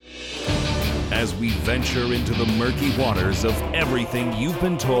as we venture into the murky waters of everything you've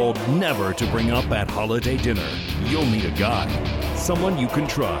been told never to bring up at holiday dinner. You'll need a guide, someone you can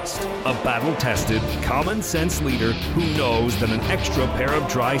trust, a battle-tested, common-sense leader who knows that an extra pair of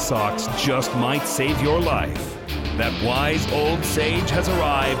dry socks just might save your life. That wise old sage has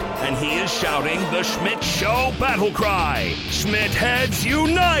arrived, and he is shouting the Schmidt Show battle cry. Schmidt heads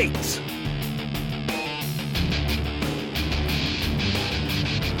unite!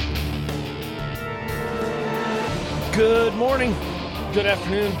 Good morning, good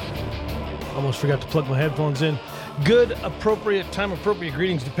afternoon. Almost forgot to plug my headphones in. Good, appropriate, time-appropriate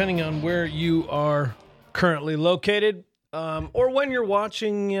greetings depending on where you are currently located. Or when you're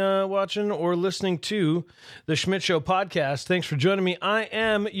watching or listening to the Schmidt Show podcast. Thanks for joining me. I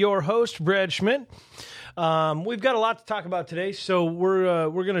am your host, Brad Schmidt. We've got a lot to talk about today, so we're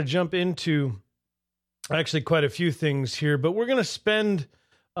going to jump into actually quite a few things here, but we're going to spend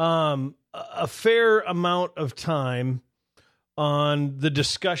a fair amount of time on the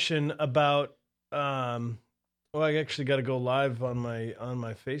discussion about. Well, I actually got to go live on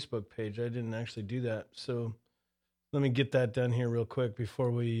my Facebook page. I didn't actually do that, so. Let me get that done here real quick before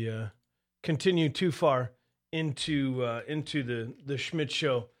we continue too far into the Schmidt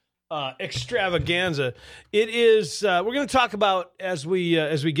Show extravaganza. It is we're going to talk about as we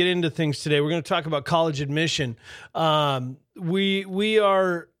get into things today. We're going to talk about college admission. We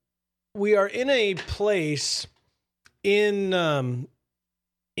are in a place in the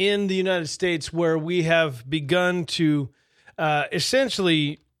United States where we have begun to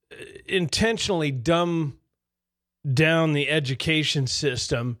essentially intentionally dumb down the education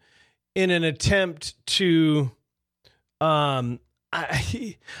system in an attempt to, I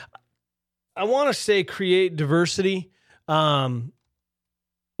want to say create diversity, or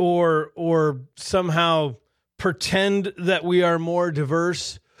somehow pretend that we are more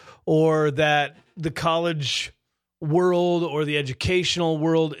diverse, or that the college world or the educational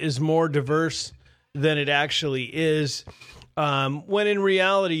world is more diverse than it actually is. When in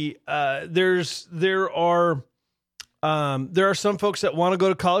reality, there are some folks that want to go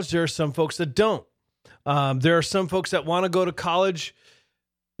to college. There are some folks that don't. There are some folks that want to go to college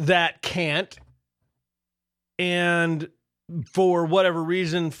that can't. And for whatever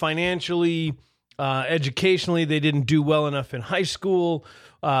reason, financially, educationally, they didn't do well enough in high school.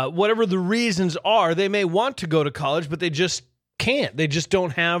 Whatever the reasons are, they may want to go to college, but they just can't. They just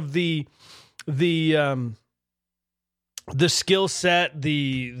don't have the skill set,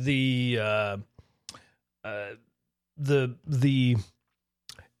 the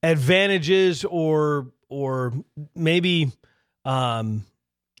advantages or maybe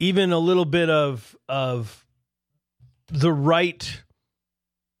even a little bit of the right.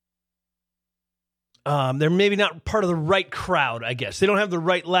 They're maybe not part of the right crowd, I guess. They don't have the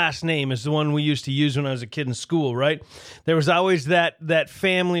right last name as the one we used to use when I was a kid in school, right? There was always that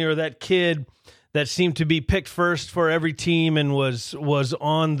family or that kid that seemed to be picked first for every team and was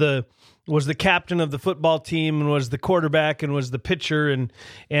the captain of the football team and was the quarterback and was the pitcher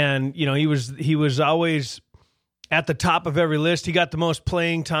and you know he was always at the top of every list. He got the most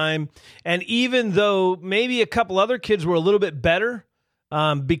playing time, and even though maybe a couple other kids were a little bit better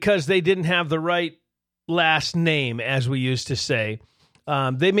because they didn't have the right last name, as we used to say,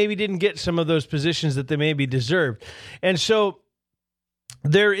 they maybe didn't get some of those positions that they maybe deserved, and so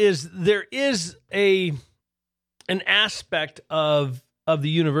there is an aspect of the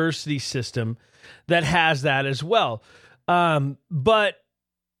university system that has that as well. But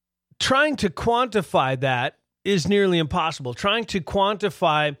trying to quantify that is nearly impossible. Trying to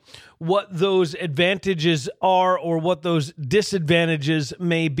quantify what those advantages are or what those disadvantages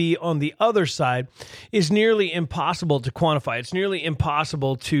may be on the other side is nearly impossible to quantify. It's nearly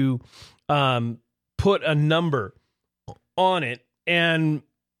impossible to put a number on it and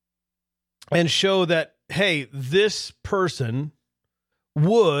show that, hey, this person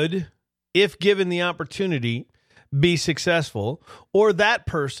would, if given the opportunity, be successful, or that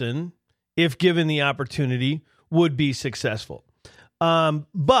person, if given the opportunity, would be successful.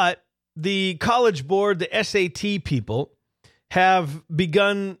 But the College Board, the SAT people, have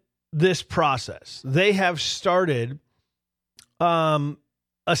begun this process. They have started a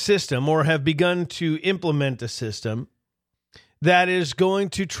system or have begun to implement a system that is going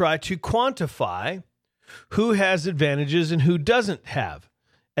to try to quantify who has advantages and who doesn't have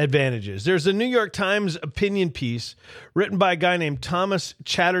advantages. There's a New York Times opinion piece written by a guy named Thomas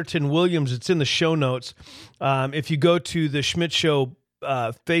Chatterton Williams. It's in the show notes. If you go to the Schmidt Show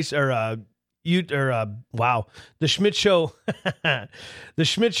The Schmidt Show, the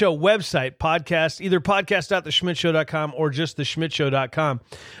Schmidt Show website, podcast, either podcast.theschmidtshow.com or just theschmidtshow.com.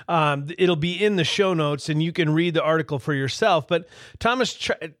 It'll be in the show notes and you can read the article for yourself. But Thomas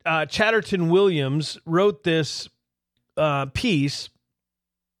Chatterton Williams wrote this piece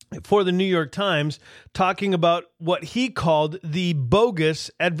for the New York Times talking about what he called the bogus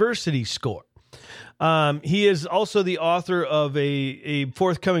adversity score. He is also the author of a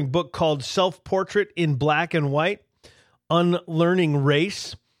forthcoming book called Self-Portrait in Black and White, Unlearning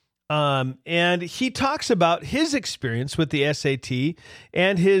Race. And he talks about his experience with the SAT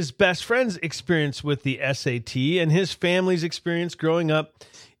and his best friend's experience with the SAT and his family's experience growing up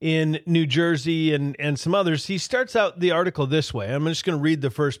in New Jersey and some others. He starts out the article this way. I'm just going to read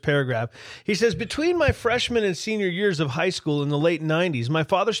the first paragraph. He says, between my freshman and senior years of high school in the late 90s, my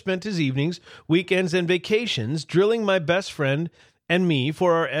father spent his evenings, weekends, and vacations drilling my best friend and me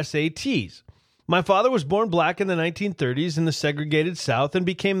for our SATs. My father was born black in the 1930s in the segregated South and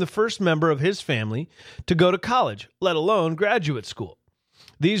became the first member of his family to go to college, let alone graduate school.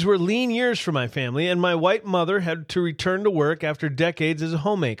 These were lean years for my family, and my white mother had to return to work after decades as a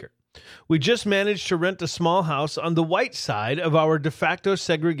homemaker. We just managed to rent a small house on the white side of our de facto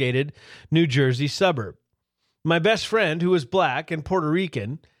segregated New Jersey suburb. My best friend, who was black and Puerto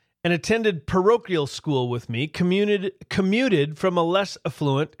Rican and attended parochial school with me, commuted from a less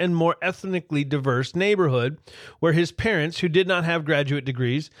affluent and more ethnically diverse neighborhood where his parents, who did not have graduate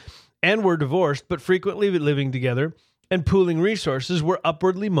degrees and were divorced but frequently living together and pooling resources, were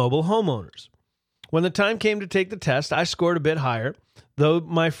upwardly mobile homeowners. When the time came to take the test, I scored a bit higher, though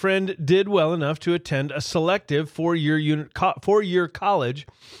my friend did well enough to attend a selective four-year college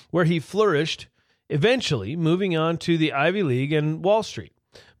where he flourished, eventually moving on to the Ivy League and Wall Street.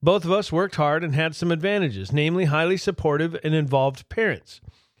 Both of us worked hard and had some advantages, namely highly supportive and involved parents,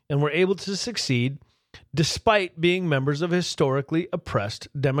 and were able to succeed despite being members of a historically oppressed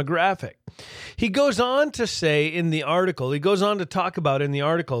demographic. He goes on to say in the article,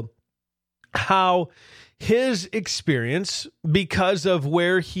 how his experience, because of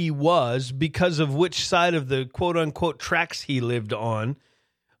where he was, because of which side of the quote-unquote tracks he lived on,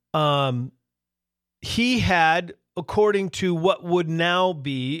 he had, according to what would now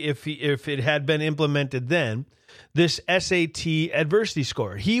be, if it had been implemented then, this SAT adversity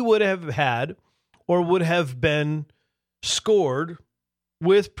score. He would have had or would have been scored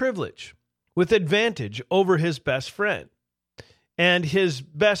with privilege, with advantage over his best friend. And his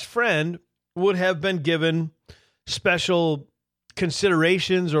best friend would have been given special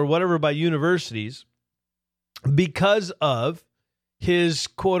considerations or whatever by universities because of his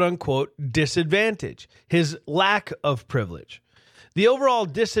quote-unquote disadvantage, his lack of privilege. The overall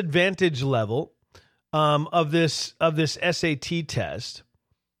disadvantage level of this SAT test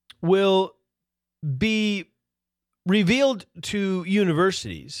will be revealed to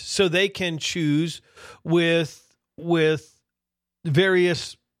universities so they can choose with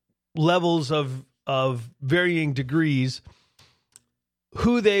various levels of varying degrees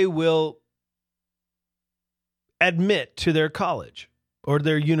who they will admit to their college or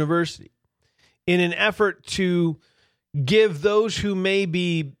their university in an effort to give those who may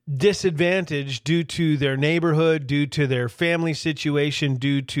be disadvantaged due to their neighborhood, due to their family situation,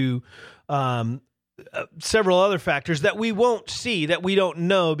 due to several other factors that we won't see, that we don't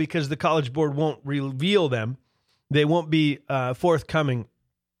know because the College Board won't reveal them. They won't be forthcoming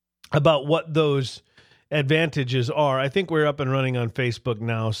about what those advantages are. I think we're up and running on Facebook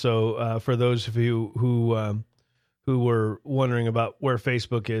now. So for those of you who were wondering about where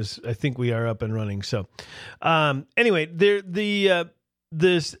Facebook is, I think we are up and running. So anyway,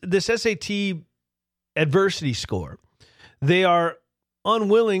 this SAT adversity score, they are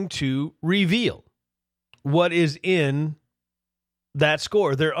unwilling to reveal what is in that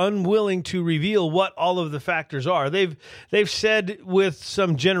score. They're unwilling to reveal what all of the factors are. They've said with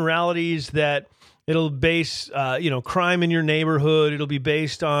some generalities that it'll base, crime in your neighborhood. It'll be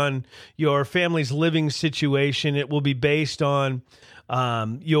based on your family's living situation. It will be based on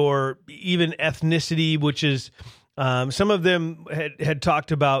your even ethnicity, which is some of them had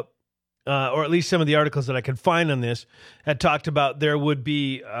talked about, or at least some of the articles that I could find on this had talked about there would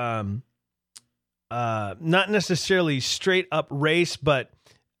be not necessarily straight up race, but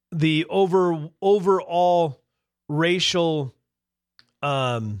the overall racial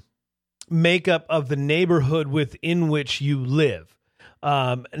makeup of the neighborhood within which you live.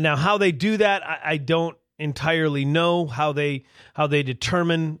 Now, how they do that, I don't entirely know how they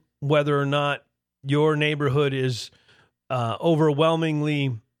determine whether or not your neighborhood is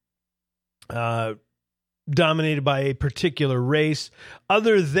overwhelmingly dominated by a particular race,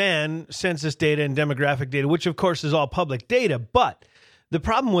 other than census data and demographic data, which of course is all public data. But the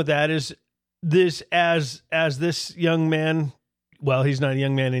problem with that is this, as this young man, well, he's not a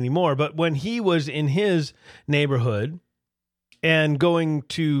young man anymore, but when he was in his neighborhood and going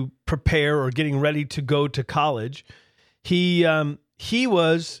to prepare or getting ready to go to college, he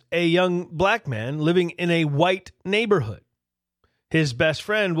was a young black man living in a white neighborhood. His best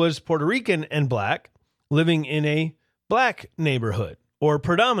friend was Puerto Rican and black, living in a black neighborhood or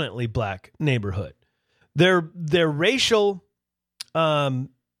predominantly black neighborhood. Their racial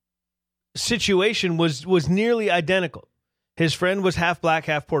situation was nearly identical. His friend was half black,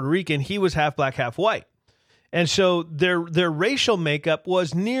 half Puerto Rican. He was half black, half white. And so their racial makeup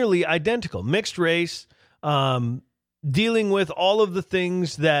was nearly identical. Mixed race, dealing with all of the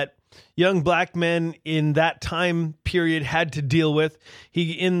things that young black men in that time period had to deal with.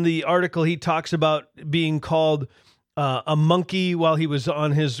 In the article, he talks about being called a monkey while he was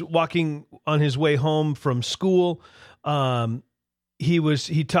walking on his way home from school.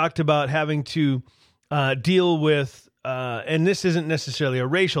 He talked about having to deal with, and this isn't necessarily a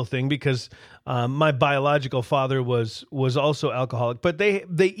racial thing because my biological father was also alcoholic, but they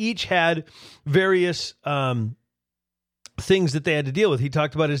each had various things that they had to deal with. He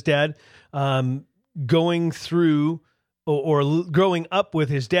talked about his dad going through or growing up with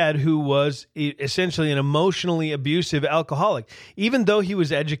his dad, who was essentially an emotionally abusive alcoholic. Even though he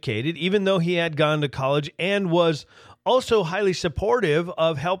was educated, even though he had gone to college and was also highly supportive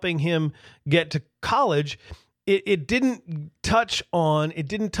of helping him get to college, it didn't touch on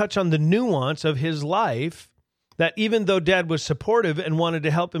the nuance of his life, that even though dad was supportive and wanted to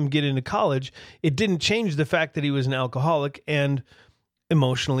help him get into college, it didn't change the fact that he was an alcoholic and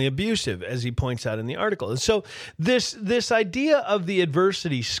emotionally abusive, as he points out in the article. And so this idea of the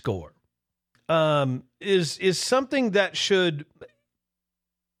adversity score is something that should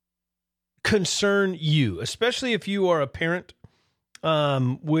concern you, especially if you are a parent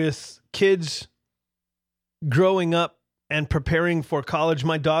with kids growing up and preparing for college.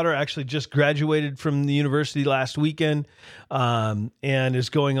 My daughter actually just graduated from the university last weekend and is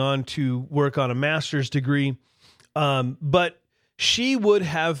going on to work on a master's degree. But she would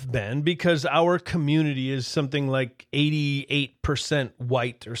have been, because our community is something like 88%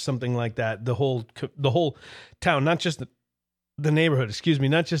 white or something like that. The whole town, not just the neighborhood,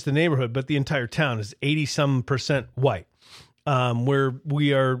 not just the neighborhood, but the entire town is 80% white.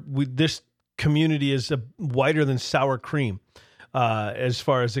 This community is whiter than sour cream, as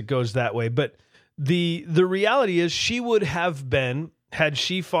far as it goes that way. But the reality is, she would have been, had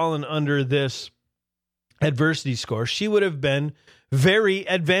she fallen under this adversity score, she would have been very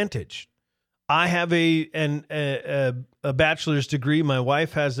advantaged. I have a bachelor's degree. My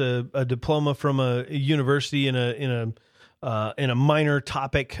wife has a diploma from a university in a minor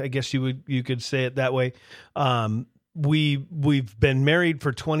topic, I guess you could say it that way. We've been married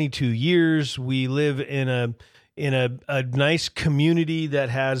for 22 years. We live in a nice community that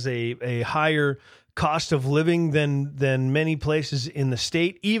has a higher cost of living than many places in the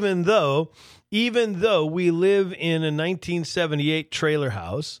state, even though we live in a 1978 trailer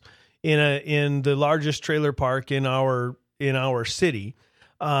house in the largest trailer park in our city.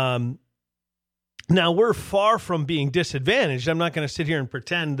 Now, we're far from being disadvantaged. I'm not going to sit here and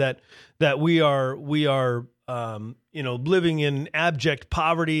pretend that we are living in abject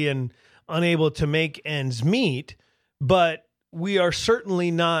poverty and unable to make ends meet, but we are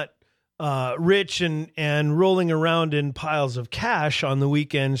certainly not rich and rolling around in piles of cash on the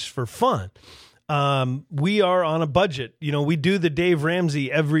weekends for fun. We are on a budget. We do the Dave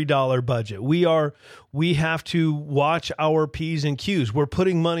Ramsey every dollar budget. We have to watch our P's and Q's. We're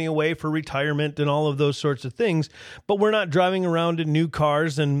putting money away for retirement and all of those sorts of things, but we're not driving around in new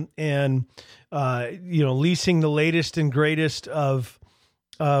cars and leasing the latest and greatest of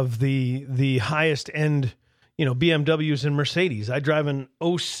the highest end, BMWs and Mercedes. I drive an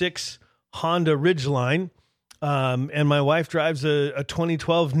 06 Honda Ridgeline, and my wife drives a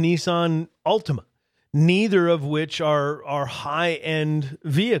 2012 Nissan Altima, neither of which are high-end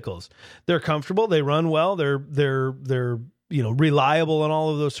vehicles. They're comfortable, they run well, they're reliable and all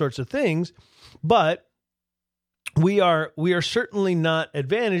of those sorts of things, but we are certainly not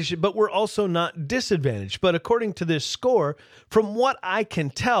advantaged, but we're also not disadvantaged. But according to this score, from what I can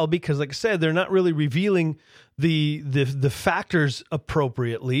tell, because like I said, they're not really revealing the factors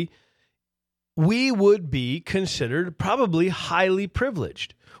appropriately, we would be considered probably highly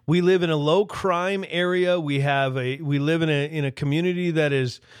privileged. We live in a low crime area. We live in a community that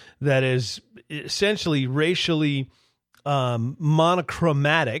is essentially racially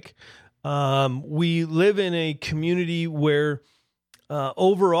monochromatic. We live in a community where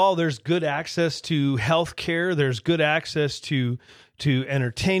overall there's good access to health care. There's good access to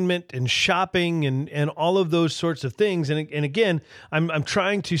entertainment and shopping and all of those sorts of things. And again, I'm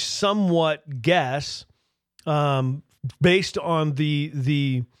trying to somewhat guess based on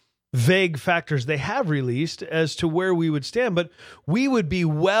the vague factors they have released as to where we would stand, but we would be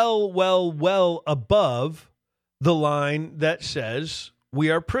well above the line that says we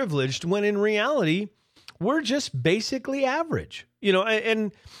are privileged, when in reality we're just basically average,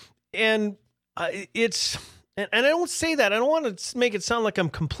 and it's, and I don't say that, I don't want to make it sound like I'm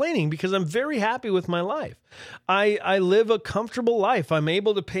complaining, because I'm very happy with my life. I live a comfortable life. I'm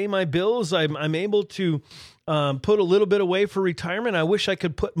able to pay my bills. I'm able to put a little bit away for retirement. I wish I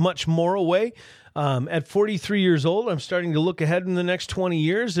could put much more away. At 43 years old, I'm starting to look ahead in the next 20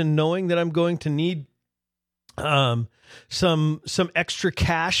 years and knowing that I'm going to need some extra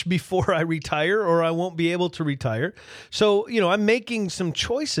cash before I retire, or I won't be able to retire. So, I'm making some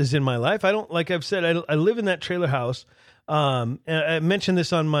choices in my life. I don't, like I've said, I live in that trailer house. And I mentioned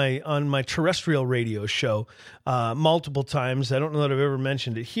this on my terrestrial radio show multiple times. I don't know that I've ever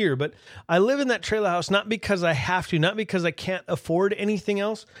mentioned it here, but I live in that trailer house not because I have to, not because I can't afford anything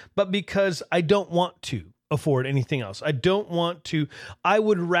else, but because I don't want to afford anything else. I don't want to. I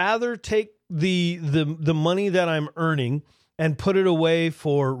would rather take the money that I'm earning and put it away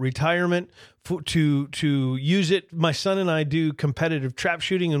for retirement, to use it. My son and I do competitive trap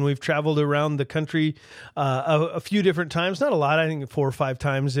shooting, and we've traveled around the country a few different times. Not a lot, I think 4 or 5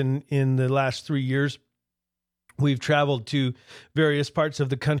 times in the last 3 years. We've traveled to various parts of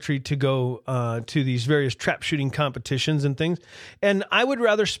the country to go to these various trap shooting competitions and things. And I would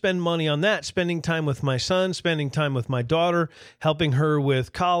rather spend money on that, spending time with my son, spending time with my daughter, helping her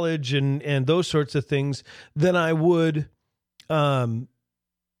with college and those sorts of things, than I would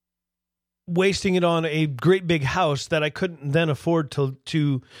wasting it on a great big house that I couldn't then afford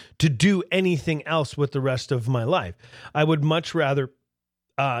to do anything else with the rest of my life. I would much rather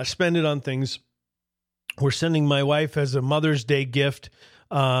spend it on things. We're sending my wife as a Mother's Day gift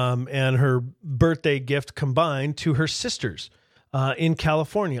and her birthday gift combined to her sisters in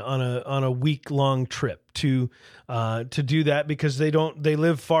California on a week-long trip to do that, because they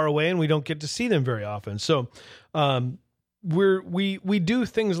live far away and we don't get to see them very often. So we do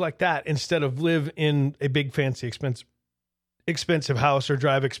things like that instead of live in a big fancy expensive house or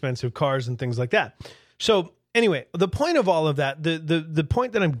drive expensive cars and things like that. So anyway, the point of all of that, the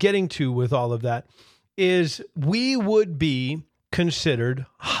point that I'm getting to with all of that, is we would be considered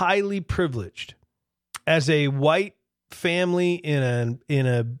highly privileged as a white family in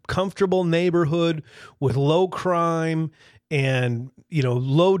a comfortable neighborhood with low crime and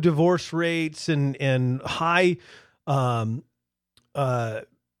low divorce rates and high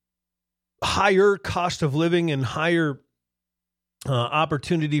higher cost of living and higher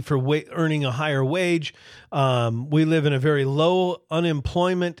opportunity for earning a higher wage. We live in a very low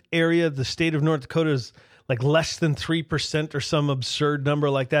unemployment area. The state of North Dakota is like less than 3% or some absurd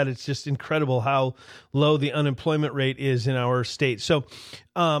number like that. It's just incredible how low the unemployment rate is in our state. So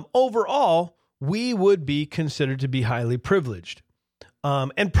overall, we would be considered to be highly privileged.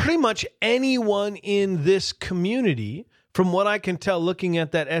 And pretty much anyone in this community, from what I can tell looking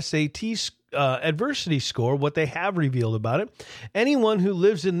at that SAT adversity score, what they have revealed about it, anyone who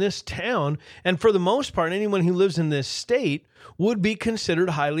lives in this town, and for the most part, anyone who lives in this state, would be considered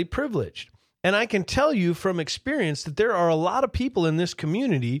highly privileged. And I can tell you from experience that there are a lot of people in this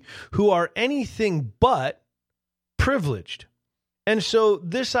community who are anything but privileged. And so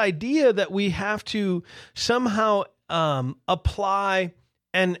this idea that we have to somehow apply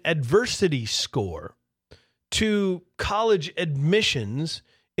an adversity score to college admissions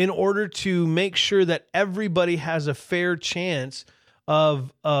in order to make sure that everybody has a fair chance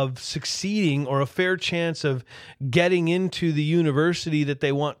of succeeding, or a fair chance of getting into the university that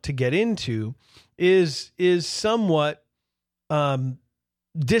they want to get into, is somewhat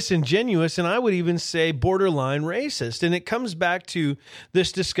disingenuous, and I would even say borderline racist. And it comes back to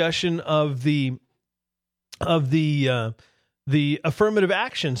this discussion of the affirmative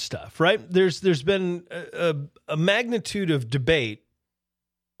action stuff, right? There's been a magnitude of debate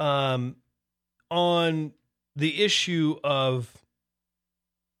on the issue of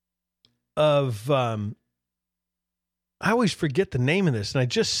I always forget the name of this, and I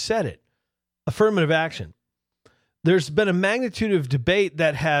just said it. Affirmative action. There's been a magnitude of debate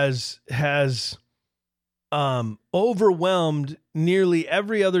that has overwhelmed nearly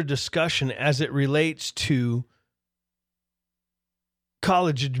every other discussion as it relates to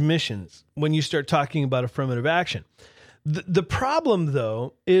college admissions when you start talking about affirmative action. The problem,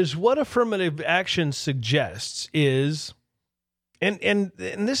 though, is what affirmative action suggests is, and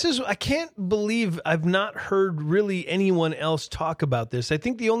this is, I can't believe I've not heard really anyone else talk about this. I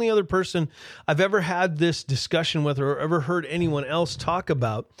think the only other person I've ever had this discussion with or ever heard anyone else talk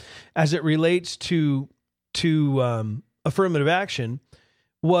about as it relates to affirmative action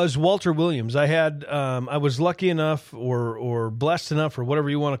was Walter Williams. I was lucky enough or blessed enough or whatever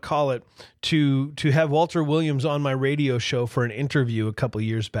you want to call it to have Walter Williams on my radio show for an interview a couple of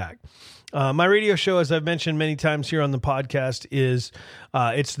years back. My radio show, as I've mentioned many times here on the podcast, is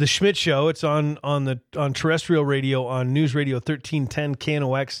it's the Schmidt Show. It's on terrestrial radio on News Radio 1310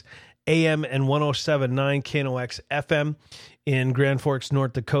 KNOX AM and 107.9 KNOX FM in Grand Forks,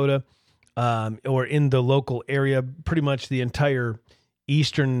 North Dakota, or in the local area, pretty much the entire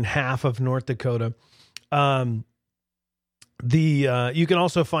eastern half of North Dakota. You can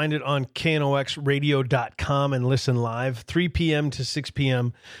also find it on knoxradio.com and listen live 3 p.m. to 6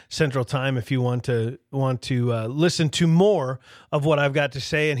 p.m. Central Time if you want to listen to more of what I've got to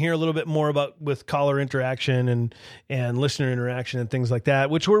say and hear a little bit more about with caller interaction and listener interaction and things like that,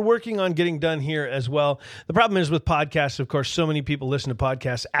 which we're working on getting done here as well. The problem is with podcasts, of course, so many people listen to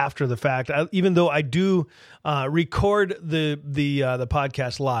podcasts after the fact. Even though I do record the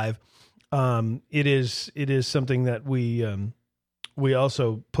podcast live, it is something that we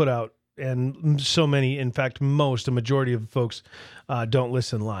also put out, and so many, in fact, a majority of folks don't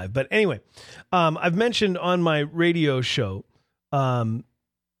listen live. But anyway, I've mentioned on my radio show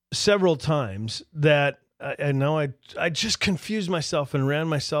several times that, and now I just confused myself and ran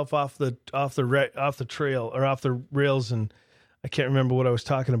myself off the trail or off the rails, and I can't remember what I was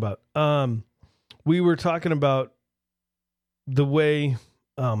talking about. We were talking about the way.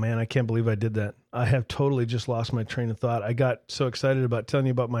 Oh man, I can't believe I did that. I have totally just lost my train of thought. I got so excited about telling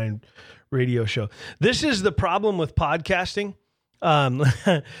you about my radio show. This is the problem with podcasting. I'm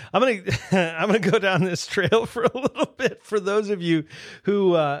gonna go down this trail for a little bit for those of you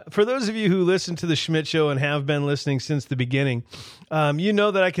who listen to the Schmidt Show and have been listening since the beginning. You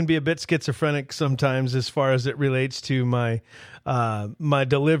know that I can be a bit schizophrenic sometimes as far as it relates to my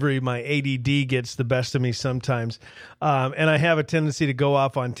delivery. My ADD gets the best of me sometimes, and I have a tendency to go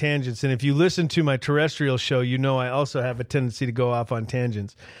off on tangents. And if you listen to my terrestrial show, you know I also have a tendency to go off on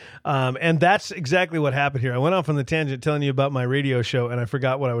tangents. And that's exactly what happened here. I went off on the tangent telling you about my radio show, and I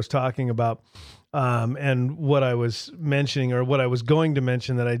forgot what I was talking about. And what I was mentioning, or what I was going to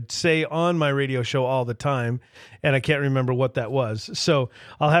mention that I'd say on my radio show all the time, and I can't remember what that was. So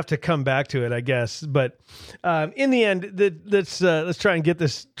I'll have to come back to it, I guess. But in the end, let's try and get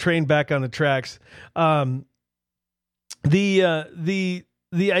this train back on the tracks. The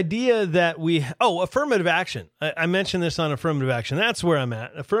idea that affirmative action. I mentioned this on affirmative action. That's where I'm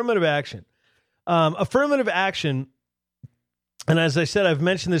at. Affirmative action. Affirmative action. And as I said, I've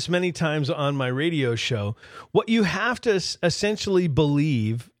mentioned this many times on my radio show. What you have to essentially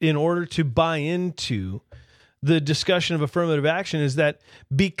believe in order to buy into the discussion of affirmative action is that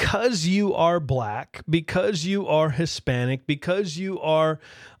because you are black, because you are Hispanic, because you are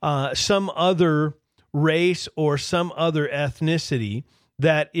some other race or some other ethnicity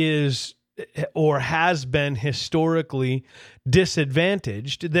that is or has been historically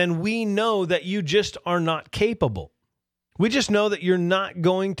disadvantaged, then we know that you just are not capable. We just know that you're not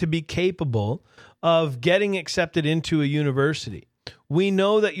going to be capable of getting accepted into a university. We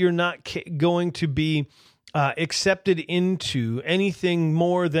know that you're not going to be accepted into anything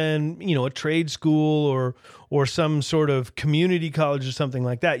more than, a trade school or some sort of community college or something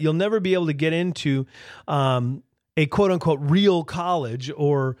like that. You'll never be able to get into a quote unquote real college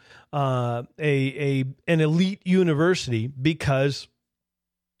or an elite university because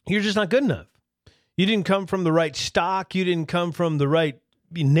you're just not good enough. You didn't come from the right stock. You didn't come from the right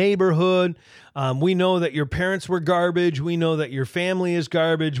neighborhood. We know that your parents were garbage. We know that your family is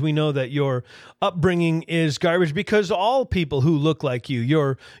garbage. We know that your upbringing is garbage because all people who look like you,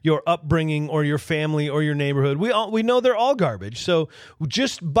 your upbringing or your family or your neighborhood, we know they're all garbage. So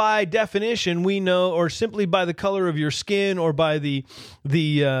just by definition, we know, or simply by the color of your skin or by the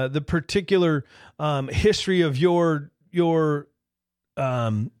particular history of your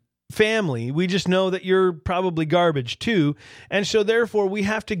family, we just know that you're probably garbage too. And so therefore we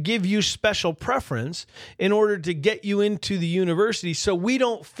have to give you special preference in order to get you into the university so we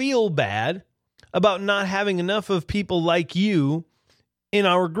don't feel bad about not having enough of people like you in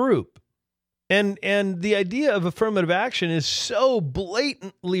our group. And the idea of affirmative action is so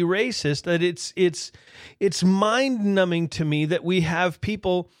blatantly racist that it's mind-numbing to me that we have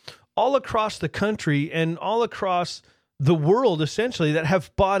people all across the country and all across the world, essentially, that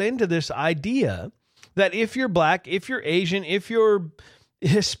have bought into this idea that if you're black, if you're Asian, if you're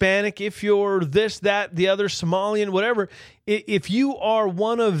Hispanic, if you're this, that, the other, Somalian, whatever, if you are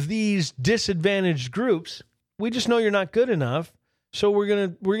one of these disadvantaged groups, we just know you're not good enough. So we're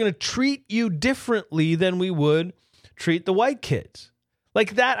gonna treat you differently than we would treat the white kids.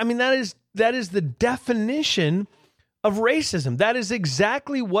 Like that. I mean, that is the definition of racism. That is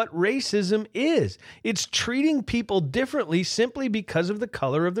exactly what racism is. It's treating people differently simply because of the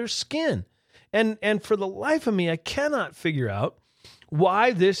color of their skin. And for the life of me, I cannot figure out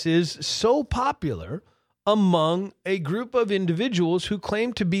why this is so popular among a group of individuals who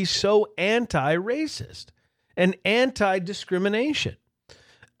claim to be so anti-racist and anti-discrimination.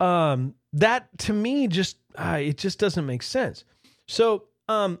 That to me it just doesn't make sense. So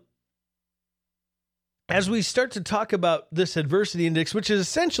as we start to talk about this adversity index, which is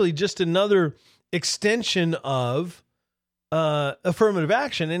essentially just another extension of affirmative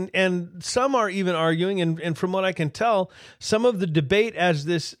action. And some are even arguing, and from what I can tell, some of the debate as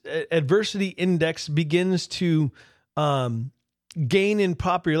this adversity index begins to gain in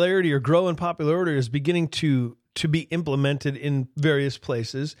popularity or grow in popularity is beginning to be implemented in various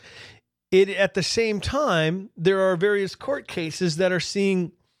places. At the same time, there are various court cases that are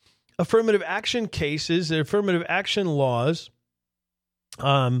seeing affirmative action cases, affirmative action laws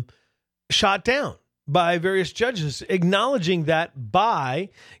shot down by various judges, acknowledging that by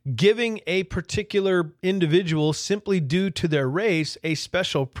giving a particular individual simply due to their race a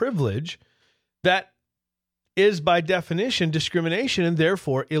special privilege, that is by definition discrimination and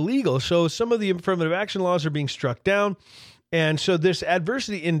therefore illegal. So some of the affirmative action laws are being struck down. And so this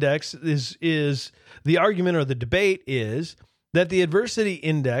adversity index is the argument, or the debate is that the adversity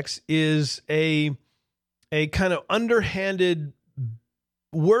index is a kind of underhanded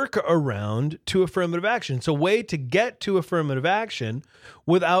workaround to affirmative action. It's a way to get to affirmative action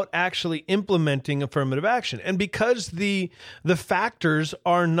without actually implementing affirmative action. And because the factors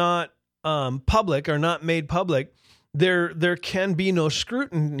are not public, are not made public, there can be no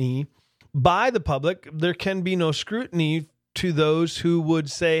scrutiny by the public. There can be no scrutiny to those who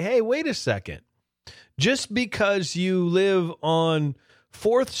would say, hey, wait a second. Just because you live on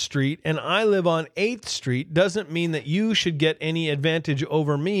 4th Street and I live on 8th Street doesn't mean that you should get any advantage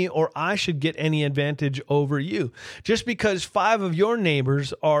over me or I should get any advantage over you. Just because 5 of your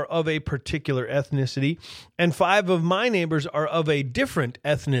neighbors are of a particular ethnicity and 5 of my neighbors are of a different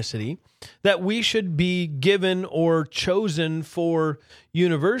ethnicity, that we should be given or chosen for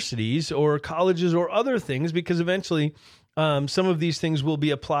universities or colleges or other things, because eventually some of these things will be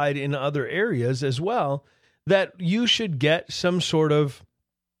applied in other areas as well, that you should get some sort of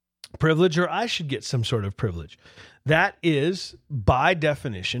privilege or I should get some sort of privilege. That is, by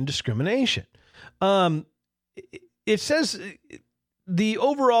definition, discrimination. It says the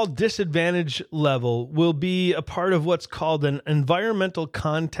overall disadvantage level will be a part of what's called an environmental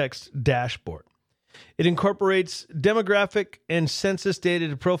context dashboard. It incorporates demographic and census data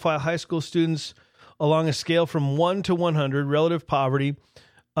to profile high school students along a scale from 1 to 100, relative poverty,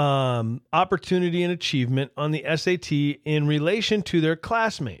 opportunity, and achievement on the SAT in relation to their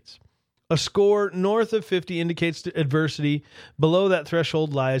classmates. A score north of 50 indicates adversity. Below that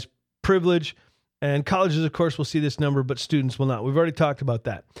threshold lies privilege. And colleges, of course, will see this number, but students will not. We've already talked about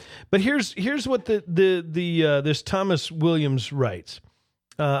that. But here's what this Thomas Williams writes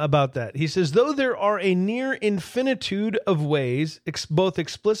about that. He says, though there are a near infinitude of ways, both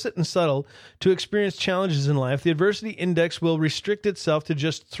explicit and subtle, to experience challenges in life, the adversity index will restrict itself to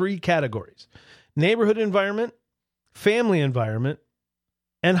just 3 categories: neighborhood environment, family environment,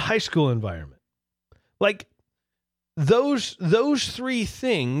 and high school environment. Like, those 3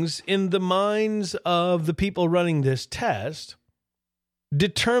 things in the minds of the people running this test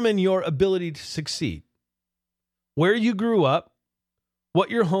determine your ability to succeed. Where you grew up, what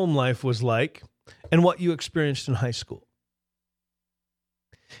your home life was like, and what you experienced in high school.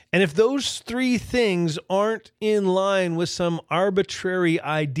 And if those 3 things aren't in line with some arbitrary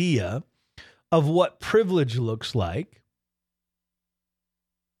idea of what privilege looks like,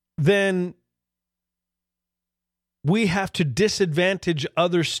 then we have to disadvantage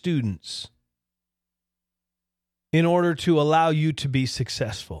other students in order to allow you to be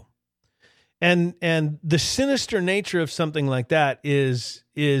successful. And the sinister nature of something like that is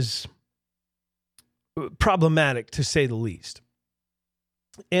problematic, to say the least.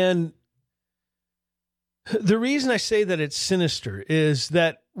 And the reason I say that it's sinister is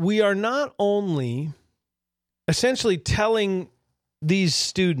that we are not only essentially telling these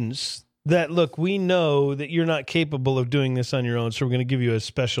students that, look, we know that you're not capable of doing this on your own, so we're going to give you a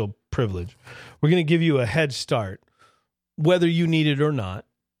special privilege. We're going to give you a head start, whether you need it or not.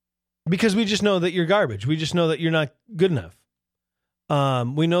 Because we just know that you're garbage. We just know that you're not good enough.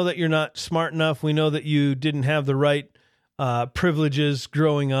 We know that you're not smart enough. We know that you didn't have the right privileges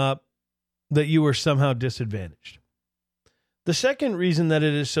growing up, that you were somehow disadvantaged. The second reason that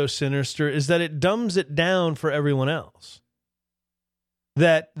it is so sinister is that it dumbs it down for everyone else.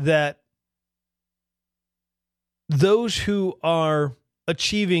 That those who are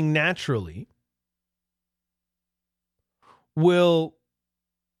achieving naturally will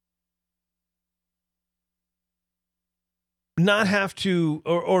not have to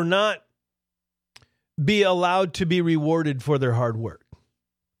or not be allowed to be rewarded for their hard work.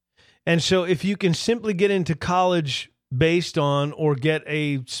 And so if you can simply get into college based on or get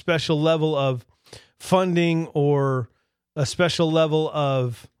a special level of funding or a special level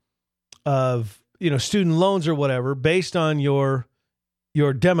of student loans or whatever based on your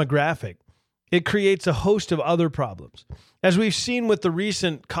demographic, it creates a host of other problems. As we've seen with the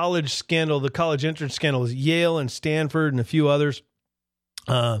recent college scandal, the college entrance scandal, Yale and Stanford and a few others,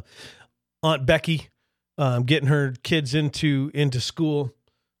 Aunt Becky getting her kids into school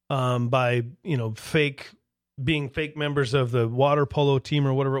by being fake members of the water polo team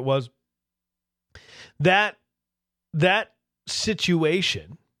or whatever it was. That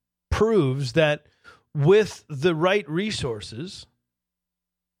situation proves that with the right resources,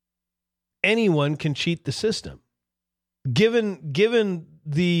 anyone can cheat the system. Given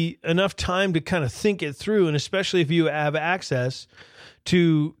the enough time to kind of think it through, and especially if you have access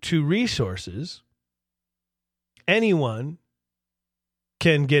to resources, anyone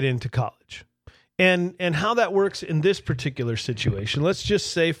can get into college. And how that works in this particular situation, let's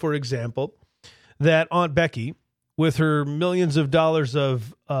just say, for example, that Aunt Becky, with her millions of dollars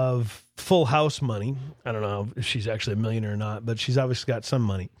of Full House money, I don't know if she's actually a millionaire or not, but she's obviously got some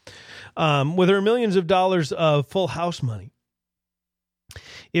money. With her millions of dollars of Full House money,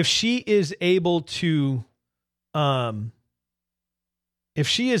 if she is able to,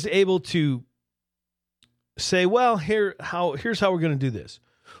 say, well, here's how we're going to do this.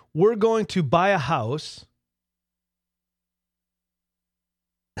 We're going to buy a house.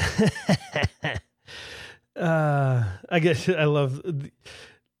 I guess I love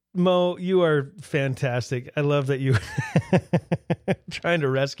Mo. You are fantastic. I love that you trying to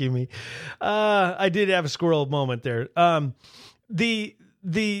rescue me. I did have a squirrel moment there. The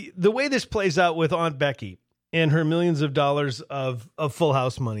way this plays out with Aunt Becky and her millions of dollars of Full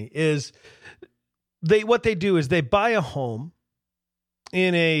House money is what they do is they buy a home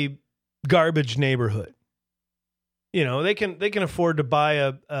in a garbage neighborhood. They can afford to buy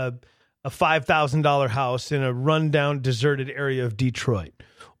a $5,000 house in a rundown, deserted area of Detroit,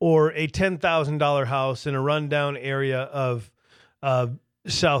 or a $10,000 house in a rundown area of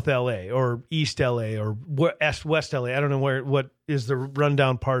South LA or East LA or West LA. I don't know what is the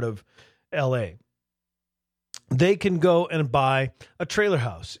rundown part of LA. They can go and buy a trailer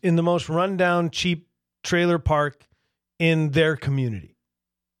house in the most rundown, cheap trailer park in their community.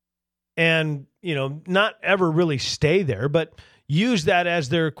 And, not ever really stay there, but use that as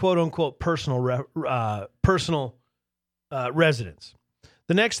their quote unquote personal residence.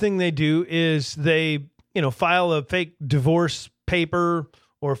 The next thing they do is they, file a fake divorce paper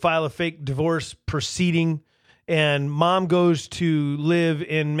or file a fake divorce proceeding, and mom goes to live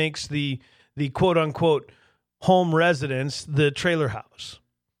and makes the quote unquote home residence the trailer house.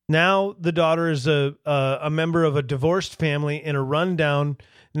 Now the daughter is a member of a divorced family in a rundown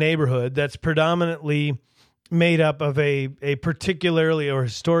neighborhood that's predominantly made up of a particularly or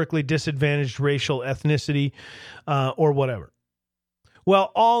historically disadvantaged racial ethnicity or whatever. Well,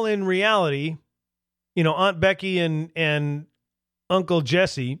 all in reality, Aunt Becky and Uncle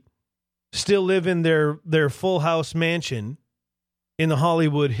Jesse still live in their Full House mansion in the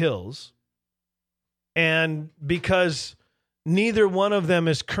Hollywood Hills. And because neither one of them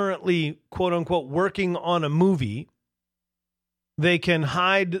is currently, quote unquote, working on a movie, they can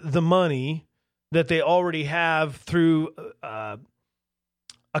hide the money that they already have through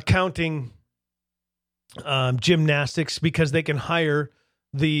accounting gymnastics, because they can hire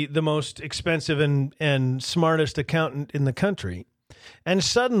the most expensive and smartest accountant in the country. And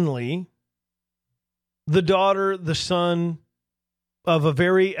suddenly, the daughter, the son of a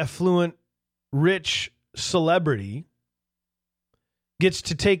very affluent, rich celebrity gets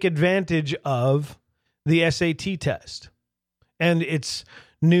to take advantage of the SAT test and its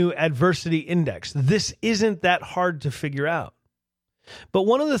new adversity index. This isn't that hard to figure out. But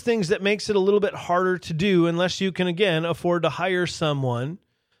one of the things that makes it a little bit harder to do, unless you can, again, afford to hire someone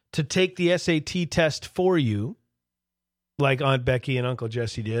to take the SAT test for you, like Aunt Becky and Uncle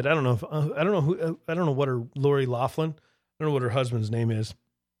Jesse did. I don't know what her Lori Loughlin. I don't know what her husband's name is.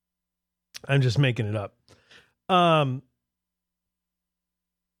 I'm just making it up.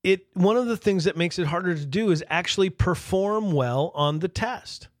 One of the things that makes it harder to do is actually perform well on the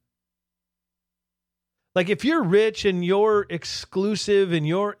test. Like if you're rich and you're exclusive and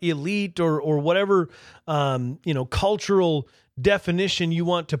you're elite or whatever, cultural definition you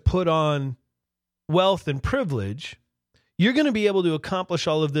want to put on wealth and privilege, you're going to be able to accomplish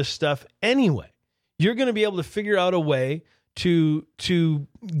all of this stuff anyway. You're going to be able to figure out a way to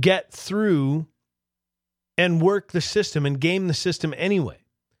get through and work the system and game the system anyway.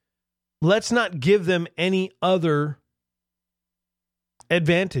 Let's not give them any other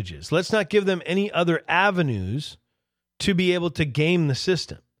advantages. Let's not give them any other avenues to be able to game the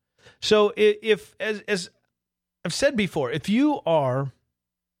system. So if as I've said before, if you are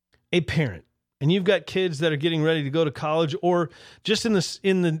a parent and you've got kids that are getting ready to go to college or just in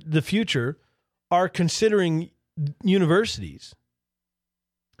the future are considering universities,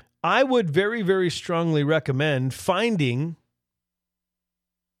 I would very, very strongly recommend finding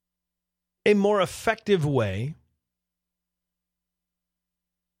a more effective way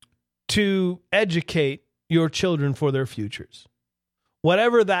to educate your children for their futures,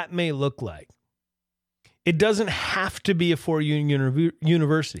 whatever that may look like. It doesn't have to be a four-year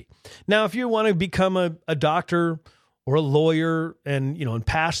university. Now, if you want to become a doctor or a lawyer and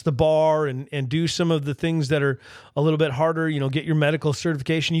pass the bar and do some of the things that are a little bit harder, get your medical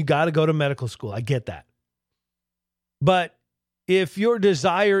certification, you got to go to medical school. I get that. But if your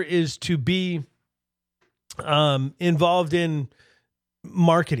desire is to be involved in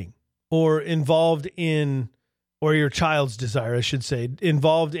marketing or your child's desire, I should say,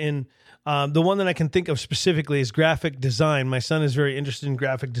 involved in the one that I can think of specifically is graphic design. My son is very interested in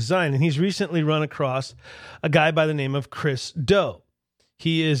graphic design, and he's recently run across a guy by the name of Chris Do.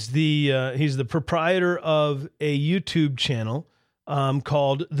 He is he's the proprietor of a YouTube channel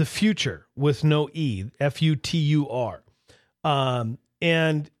called The Futur with no E, Futur.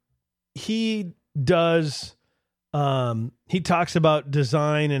 And he does, he talks about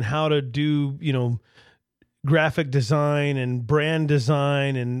design and how to do, graphic design and brand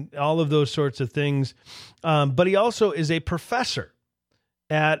design and all of those sorts of things. But he also is a professor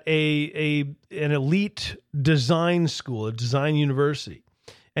at an elite design school, a design university.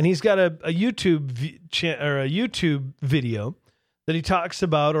 And he's got a YouTube video that he talks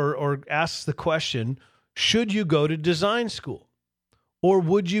about or asks the question, should you go to design school? Or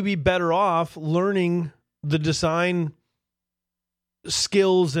would you be better off learning the design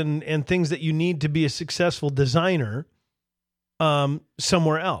skills and things that you need to be a successful designer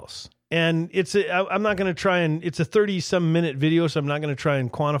somewhere else? And I'm not going to try it's a 30-some minute video, so I'm not going to try and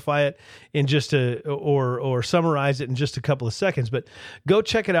quantify it in just or summarize it in just a couple of seconds. But go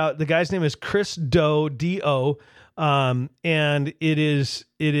check it out. The guy's name is Chris Do, D-O. And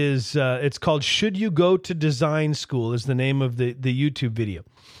it's called Should You Go to Design School is the name of the YouTube video.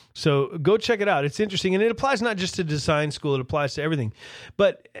 So go check it out. It's interesting. And it applies not just to design school, it applies to everything.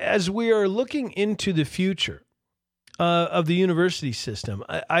 But as we are looking into the future of the university system,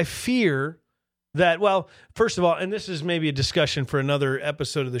 I fear that, well, first of all, and this is maybe a discussion for another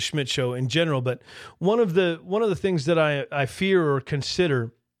episode of the Schmidt Show in general, but one of the things that I fear or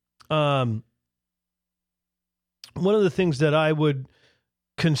consider, one of the things that I would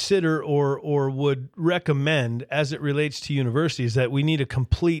consider or would recommend as it relates to universities, that we need a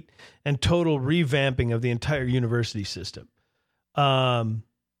complete and total revamping of the entire university system.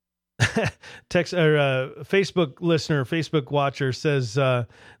 Facebook listener, Facebook watcher says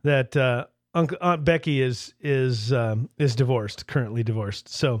that Aunt Becky is divorced, currently divorced.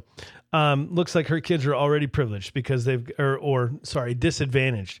 So looks like her kids are already privileged because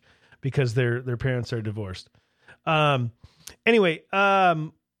disadvantaged because their parents are divorced. Anyway, where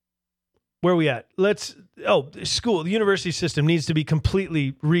are we at? School, the university system needs to be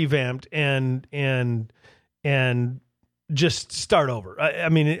completely revamped and just start over. I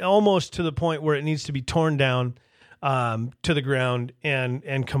mean, almost to the point where it needs to be torn down to the ground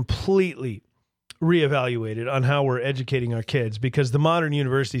and completely reevaluated on how we're educating our kids, because the modern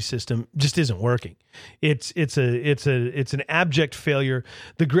university system just isn't working. It's an abject failure.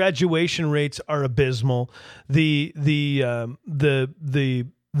 The graduation rates are abysmal. The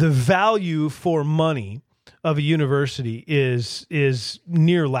value for money of a university is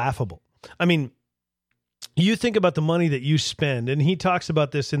near laughable. I mean, you think about the money that you spend, and he talks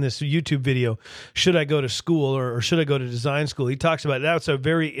about this in this YouTube video, should I go to school or should I go to design school? He talks about that's a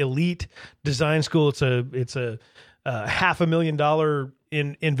very elite design school. It's a $500,000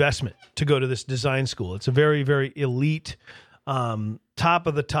 investment to go to this design school. It's a very, very elite, top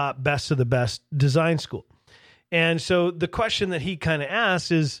of the top, best of the best design school. And so the question that he kind of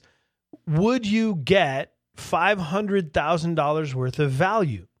asks is, would you get $500,000 worth of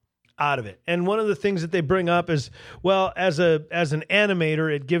value out of it? And one of the things that they bring up is, well, as an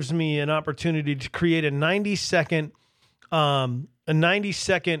animator, it gives me an opportunity to create a 90-second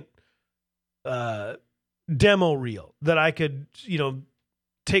demo reel that I could,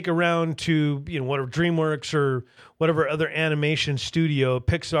 take around to, whatever DreamWorks or whatever other animation studio,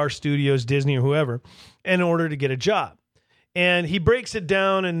 Pixar Studios, Disney or whoever, in order to get a job. And he breaks it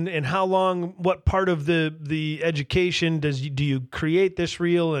down and how long, what part of the education do you create this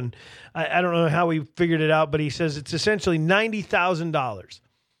reel? And I don't know how he figured it out, but he says it's essentially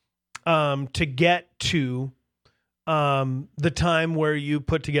 $90,000 to get to the time where you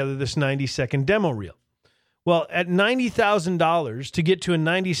put together this 90-second demo reel. Well, at $90,000 to get to a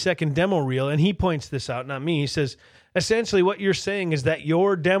 90-second demo reel, and he points this out, not me, he says, essentially what you're saying is that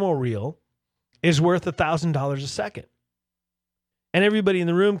your demo reel is worth $1,000 a second. And everybody in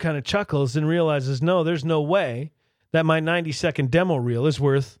the room kind of chuckles and realizes, no, there's no way that my 90-second demo reel is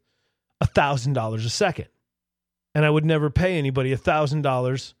worth $1,000 a second. And I would never pay anybody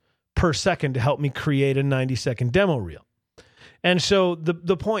 $1,000 per second to help me create a 90-second demo reel. And so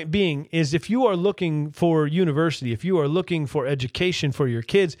the point being is, if you are looking for university, if you are looking for education for your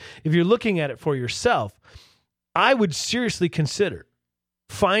kids, if you're looking at it for yourself, I would seriously consider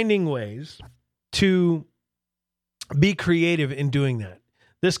finding ways to be creative in doing that.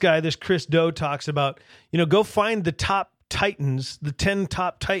 This Chris Do talks about, go find the top titans, the 10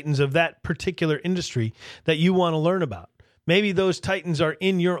 top titans of that particular industry that you want to learn about. Maybe those titans are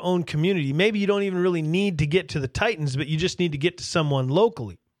in your own community. Maybe you don't even really need to get to the titans, but you just need to get to someone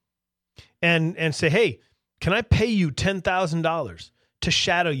locally and say, hey, can I pay you $10,000 to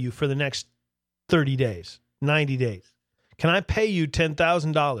shadow you for the next 30 days, 90 days? Can I pay you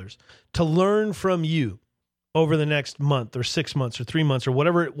 $10,000 to learn from you over the next month or 6 months or 3 months or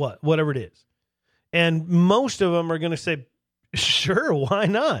whatever it is? And most of them are going to say, sure, why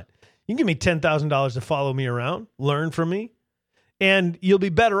not? You can give me $10,000 to follow me around, learn from me, and you'll be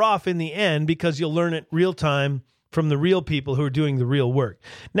better off in the end because you'll learn it real time from the real people who are doing the real work.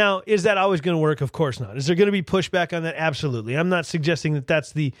 Now, is that always going to work? Of course not. Is there going to be pushback on that? Absolutely. I'm not suggesting that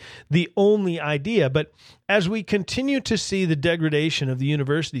that's the only idea, but as we continue to see the degradation of the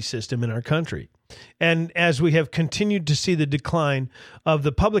university system in our country, and as we have continued to see the decline of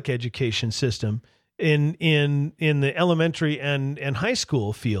the public education system in the elementary and high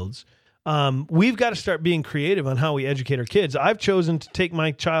school fields, we've got to start being creative on how we educate our kids. I've chosen to take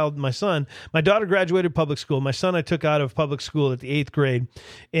my son. My daughter graduated public school. My son I took out of public school at the 8th grade,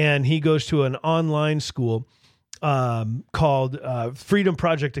 and he goes to an online school called Freedom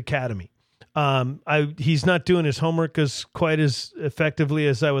Project Academy. He's not doing his homework quite as effectively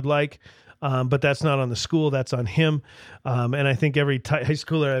as I would like. But that's not on the school, that's on him. And I think every high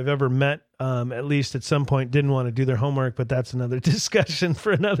schooler I've ever met, at least at some point, didn't want to do their homework, but that's another discussion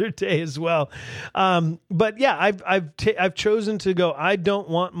for another day as well. But yeah, I've chosen to go, I don't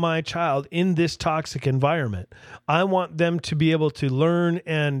want my child in this toxic environment. I want them to be able to learn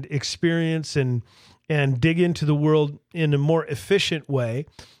and experience and dig into the world in a more efficient way,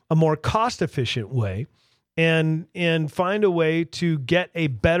 a more cost-efficient way, and find a way to get a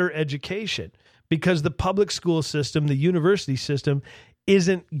better education, because the public school system, the university system,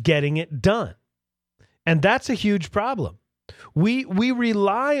 isn't getting it done. And that's a huge problem. We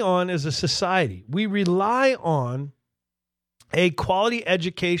rely on, as a society, we rely on a quality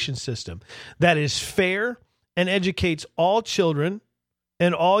education system that is fair and educates all children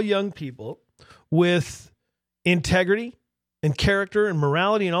and all young people with integrity and character and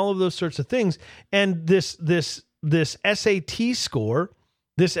morality and all of those sorts of things. And this SAT score,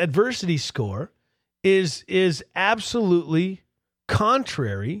 this adversity score, is absolutely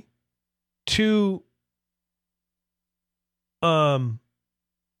contrary to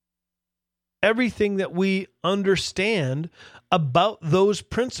everything that we understand about those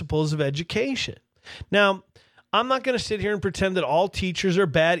principles of education. Now, I'm not going to sit here and pretend that all teachers are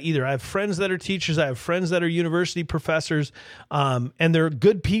bad either. I have friends that are teachers. I have friends that are university professors, and they're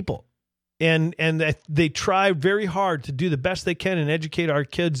good people. And they try very hard to do the best they can and educate our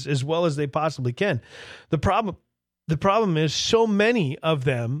kids as well as they possibly can. The problem is so many of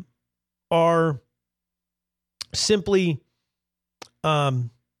them are simply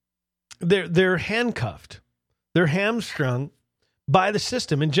they're handcuffed. They're hamstrung by the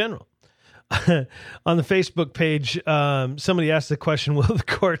system in general. On the Facebook page, somebody asked the question, will the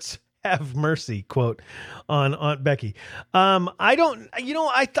courts have mercy, quote, on Aunt Becky? I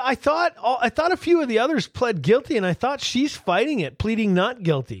thought a few of the others pled guilty, and I thought she's fighting it, pleading not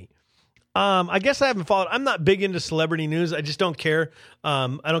guilty. I guess I haven't followed. I'm not big into celebrity news. I just don't care.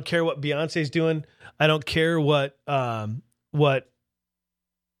 I don't care what Beyonce's doing. I don't care what I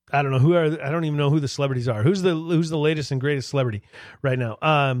don't know I don't even know who the celebrities are. Who's the latest and greatest celebrity right now?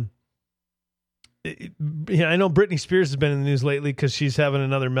 I know Britney Spears has been in the news lately because she's having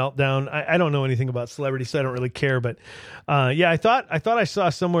another meltdown. I don't know anything about celebrities, so I don't really care. But I thought I saw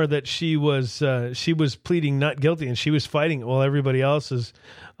somewhere that she was pleading not guilty and she was fighting it while everybody else is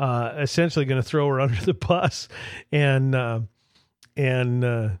essentially going to throw her under the bus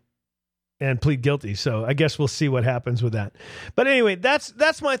and plead guilty. So I guess we'll see what happens with that. But anyway,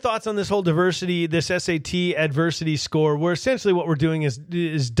 that's my thoughts on this whole diversity, this SAT adversity score, where essentially what we're doing is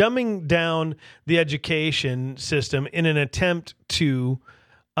dumbing down the education system in an attempt to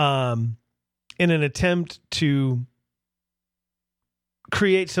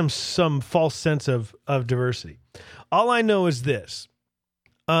create some false sense of diversity. All I know is this.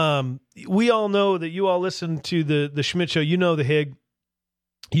 We all know that you all listen to the Schmidt Show. You know the Hig.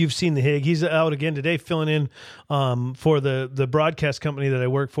 You've seen the Hig. He's out again today filling in for the broadcast company that I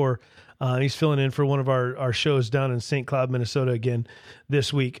work for. He's filling in for one of our shows down in St. Cloud, Minnesota again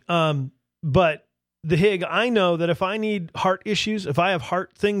this week. But the Hig, I know that if I need heart issues, if I have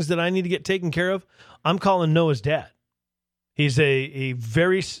heart things that I need to get taken care of, I'm calling Noah's dad. He's a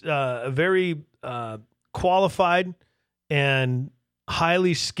very qualified and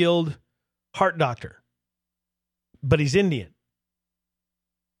highly skilled heart doctor, but he's Indian.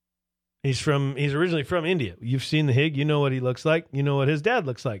 He's originally from India. You've seen the Hig. You know what he looks like. You know what his dad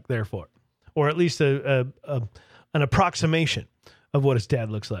looks like, therefore, or at least an approximation of what his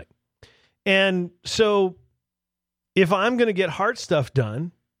dad looks like. And so if I'm going to get heart stuff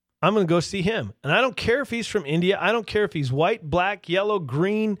done, I'm going to go see him. And I don't care if he's from India. I don't care if he's white, black, yellow,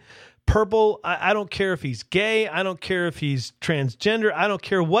 green, purple. I don't care if he's gay. I don't care if he's transgender. I don't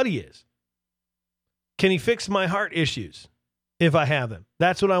care what he is. Can he fix my heart issues if I have them?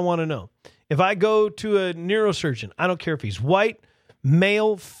 That's what I want to know. If I go to a neurosurgeon, I don't care if he's white,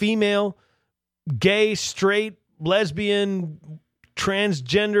 male, female, gay, straight, lesbian,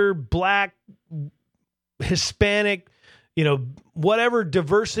 transgender, black, Hispanic, whatever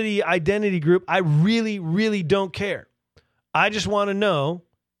diversity identity group, I really, really don't care. I just want to know,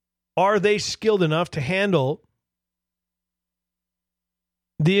 are they skilled enough to handle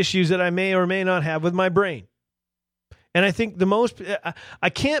the issues that I may or may not have with my brain? And I think I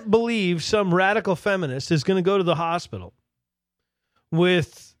can't believe some radical feminist is going to go to the hospital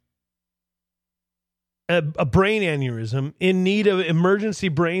with a brain aneurysm in need of emergency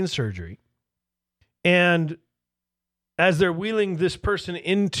brain surgery. And as they're wheeling this person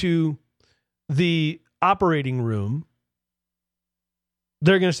into the operating room,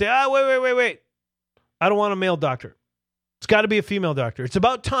 they're going to say, wait. I don't want a male doctor. It's got to be a female doctor. It's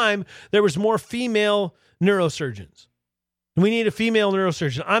about time there was more female neurosurgeons. We need a female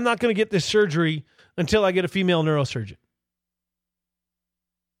neurosurgeon. I'm not going to get this surgery until I get a female neurosurgeon.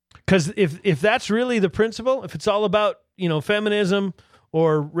 Because if that's really the principle, if it's all about, feminism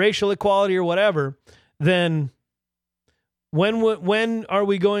or racial equality or whatever, then when are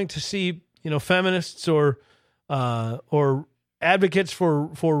we going to see, feminists or advocates for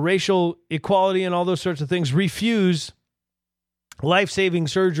racial equality and all those sorts of things refuse life-saving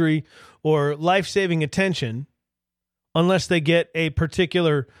surgery or life-saving attention unless they get a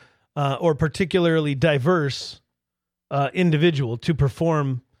particular or particularly diverse individual to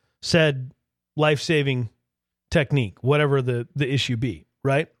perform said life-saving technique, whatever the issue be,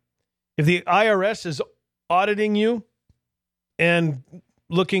 right? If the IRS is auditing you and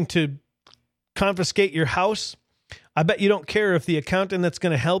looking to confiscate your house, I bet you don't care if the accountant that's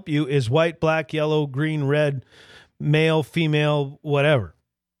going to help you is white, black, yellow, green, red, male, female, whatever.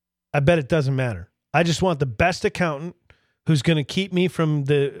 I bet it doesn't matter. I just want the best accountant who's going to keep me from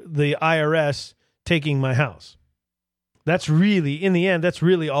the IRS taking my house. That's really, in the end, that's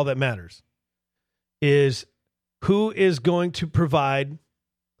really all that matters, is who is going to provide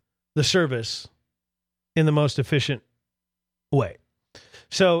the service in the most efficient way.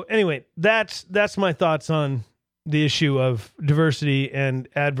 So anyway, that's my thoughts on the issue of diversity and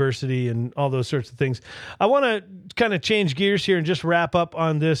adversity and all those sorts of things. I want to kind of change gears here and just wrap up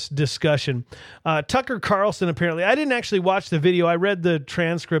on this discussion. Tucker Carlson, apparently, I didn't actually watch the video. I read the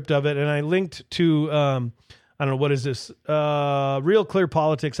transcript of it and I linked to, I don't know, what is this? Real Clear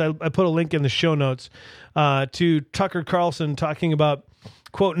Politics. I put a link in the show notes to Tucker Carlson talking about,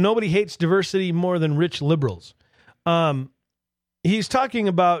 quote, nobody hates diversity more than rich liberals. He's talking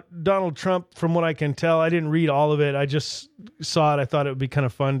about Donald Trump, from what I can tell. I didn't read all of it. I just saw it. I thought it would be kind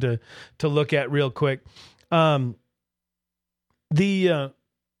of fun to look at real quick. The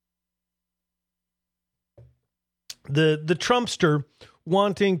the Trumpster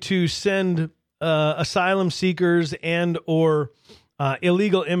wanting to send asylum seekers and or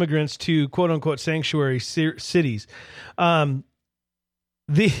illegal immigrants to quote unquote sanctuary cities.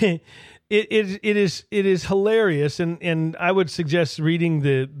 It is hilarious, and I would suggest reading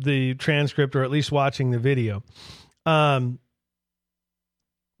the transcript or at least watching the video.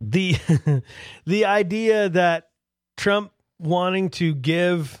 The idea that Trump wanting to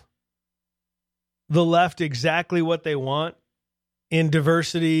give the left exactly what they want in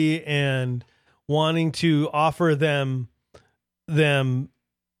diversity and wanting to offer them an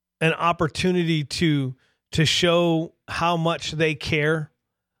opportunity to show how much they care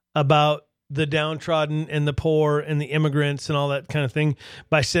about the downtrodden and the poor and the immigrants and all that kind of thing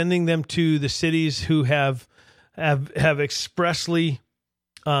by sending them to the cities who have expressly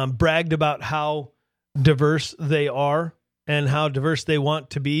bragged about how diverse they are and how diverse they want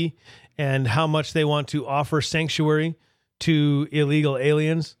to be and how much they want to offer sanctuary to illegal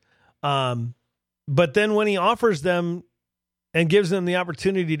aliens. But then when he offers them and gives them the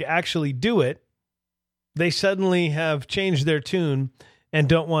opportunity to actually do it, they suddenly have changed their tune and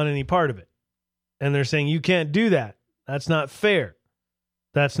don't want any part of it. And they're saying, you can't do that. That's not fair.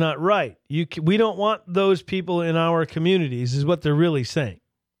 That's not right. We don't want those people in our communities is what they're really saying.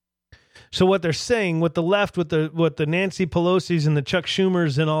 So what they're saying, what the left, what the Nancy Pelosi's and the Chuck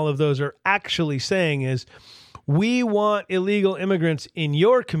Schumers and all of those are actually saying is, we want illegal immigrants in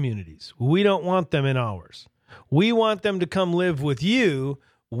your communities. We don't want them in ours. We want them to come live with you.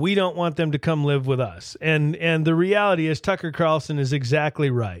 We don't want them to come live with us. And the reality is Tucker Carlson is exactly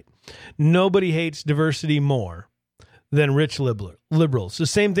right. Nobody hates diversity more than rich liberals. The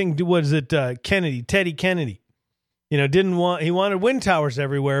same thing was it Teddy Kennedy. He wanted wind towers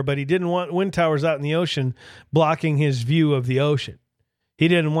everywhere, but he didn't want wind towers out in the ocean blocking his view of the ocean. He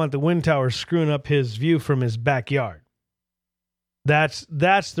didn't want the wind towers screwing up his view from his backyard. That's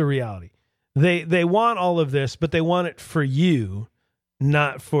the reality. They want all of this, but they want it for you,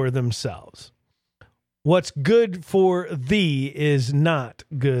 not for themselves. What's good for thee is not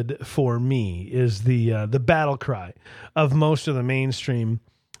good for me is the battle cry of most of the mainstream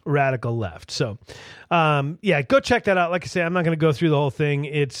radical left. So, go check that out. Like I say, I'm not going to go through the whole thing.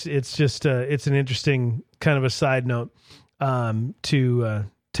 It's just it's an interesting kind of a side note to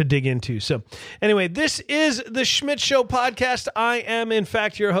dig into. So anyway, this is the Schmidt Show podcast. I am, in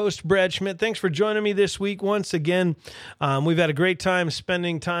fact, your host, Brad Schmidt. Thanks for joining me this week. Once again, we've had a great time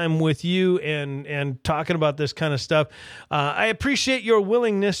spending time with you and talking about this kind of stuff. I appreciate your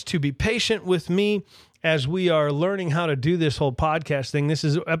willingness to be patient with me as we are learning how to do this whole podcast thing. This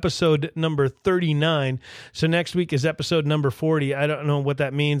is episode number 39. So next week is episode number 40. I don't know what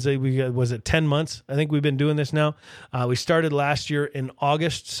that means. Was it 10 months? I think we've been doing this now. We started last year in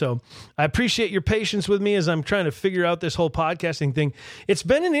August. So I appreciate your patience with me as I'm trying to figure out this whole podcasting thing. It's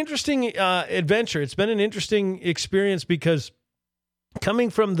been an interesting adventure. It's been an interesting experience because coming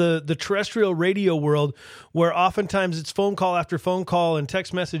from the terrestrial radio world, where oftentimes it's phone call after phone call and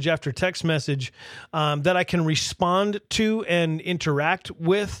text message after text message that I can respond to and interact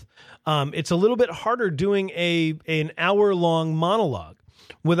with, it's a little bit harder doing an hour-long monologue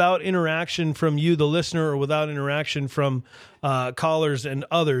without interaction from you, the listener, or without interaction from callers and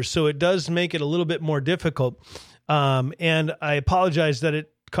others. So it does make it a little bit more difficult. And I apologize that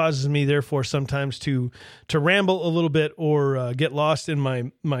it causes me, therefore, sometimes to ramble a little bit or get lost in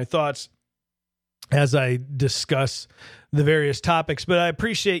my thoughts as I discuss the various topics. But I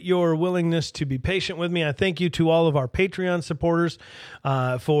appreciate your willingness to be patient with me. I thank you to all of our Patreon supporters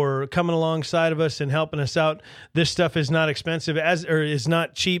for coming alongside of us and helping us out. This stuff is not expensive is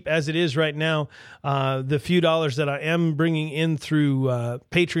not cheap as it is right now. The few dollars that I am bringing in through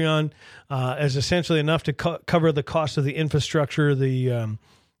Patreon is essentially enough to cover the cost of the infrastructure, the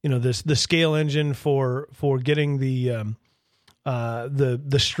scale engine for getting the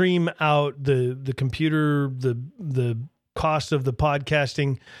stream out, the computer, the cost of the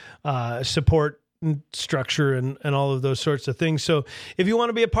podcasting support structure and all of those sorts of things. So if you want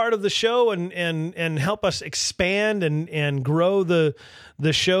to be a part of the show and help us expand and grow the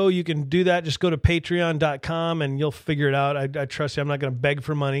show, you can do that. Just go to patreon.com and you'll figure it out. I trust you. I'm not going to beg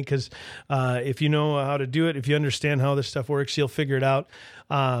for money because if you know how to do it, if you understand how this stuff works, you'll figure it out.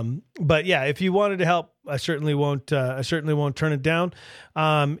 But yeah, if you wanted to help, I certainly won't turn it down.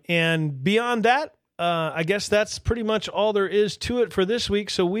 And beyond that, I guess that's pretty much all there is to it for this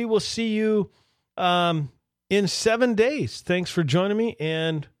week. So we will see you in 7 days. Thanks for joining me,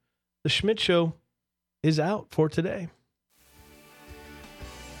 and the Schmidt Show is out for today.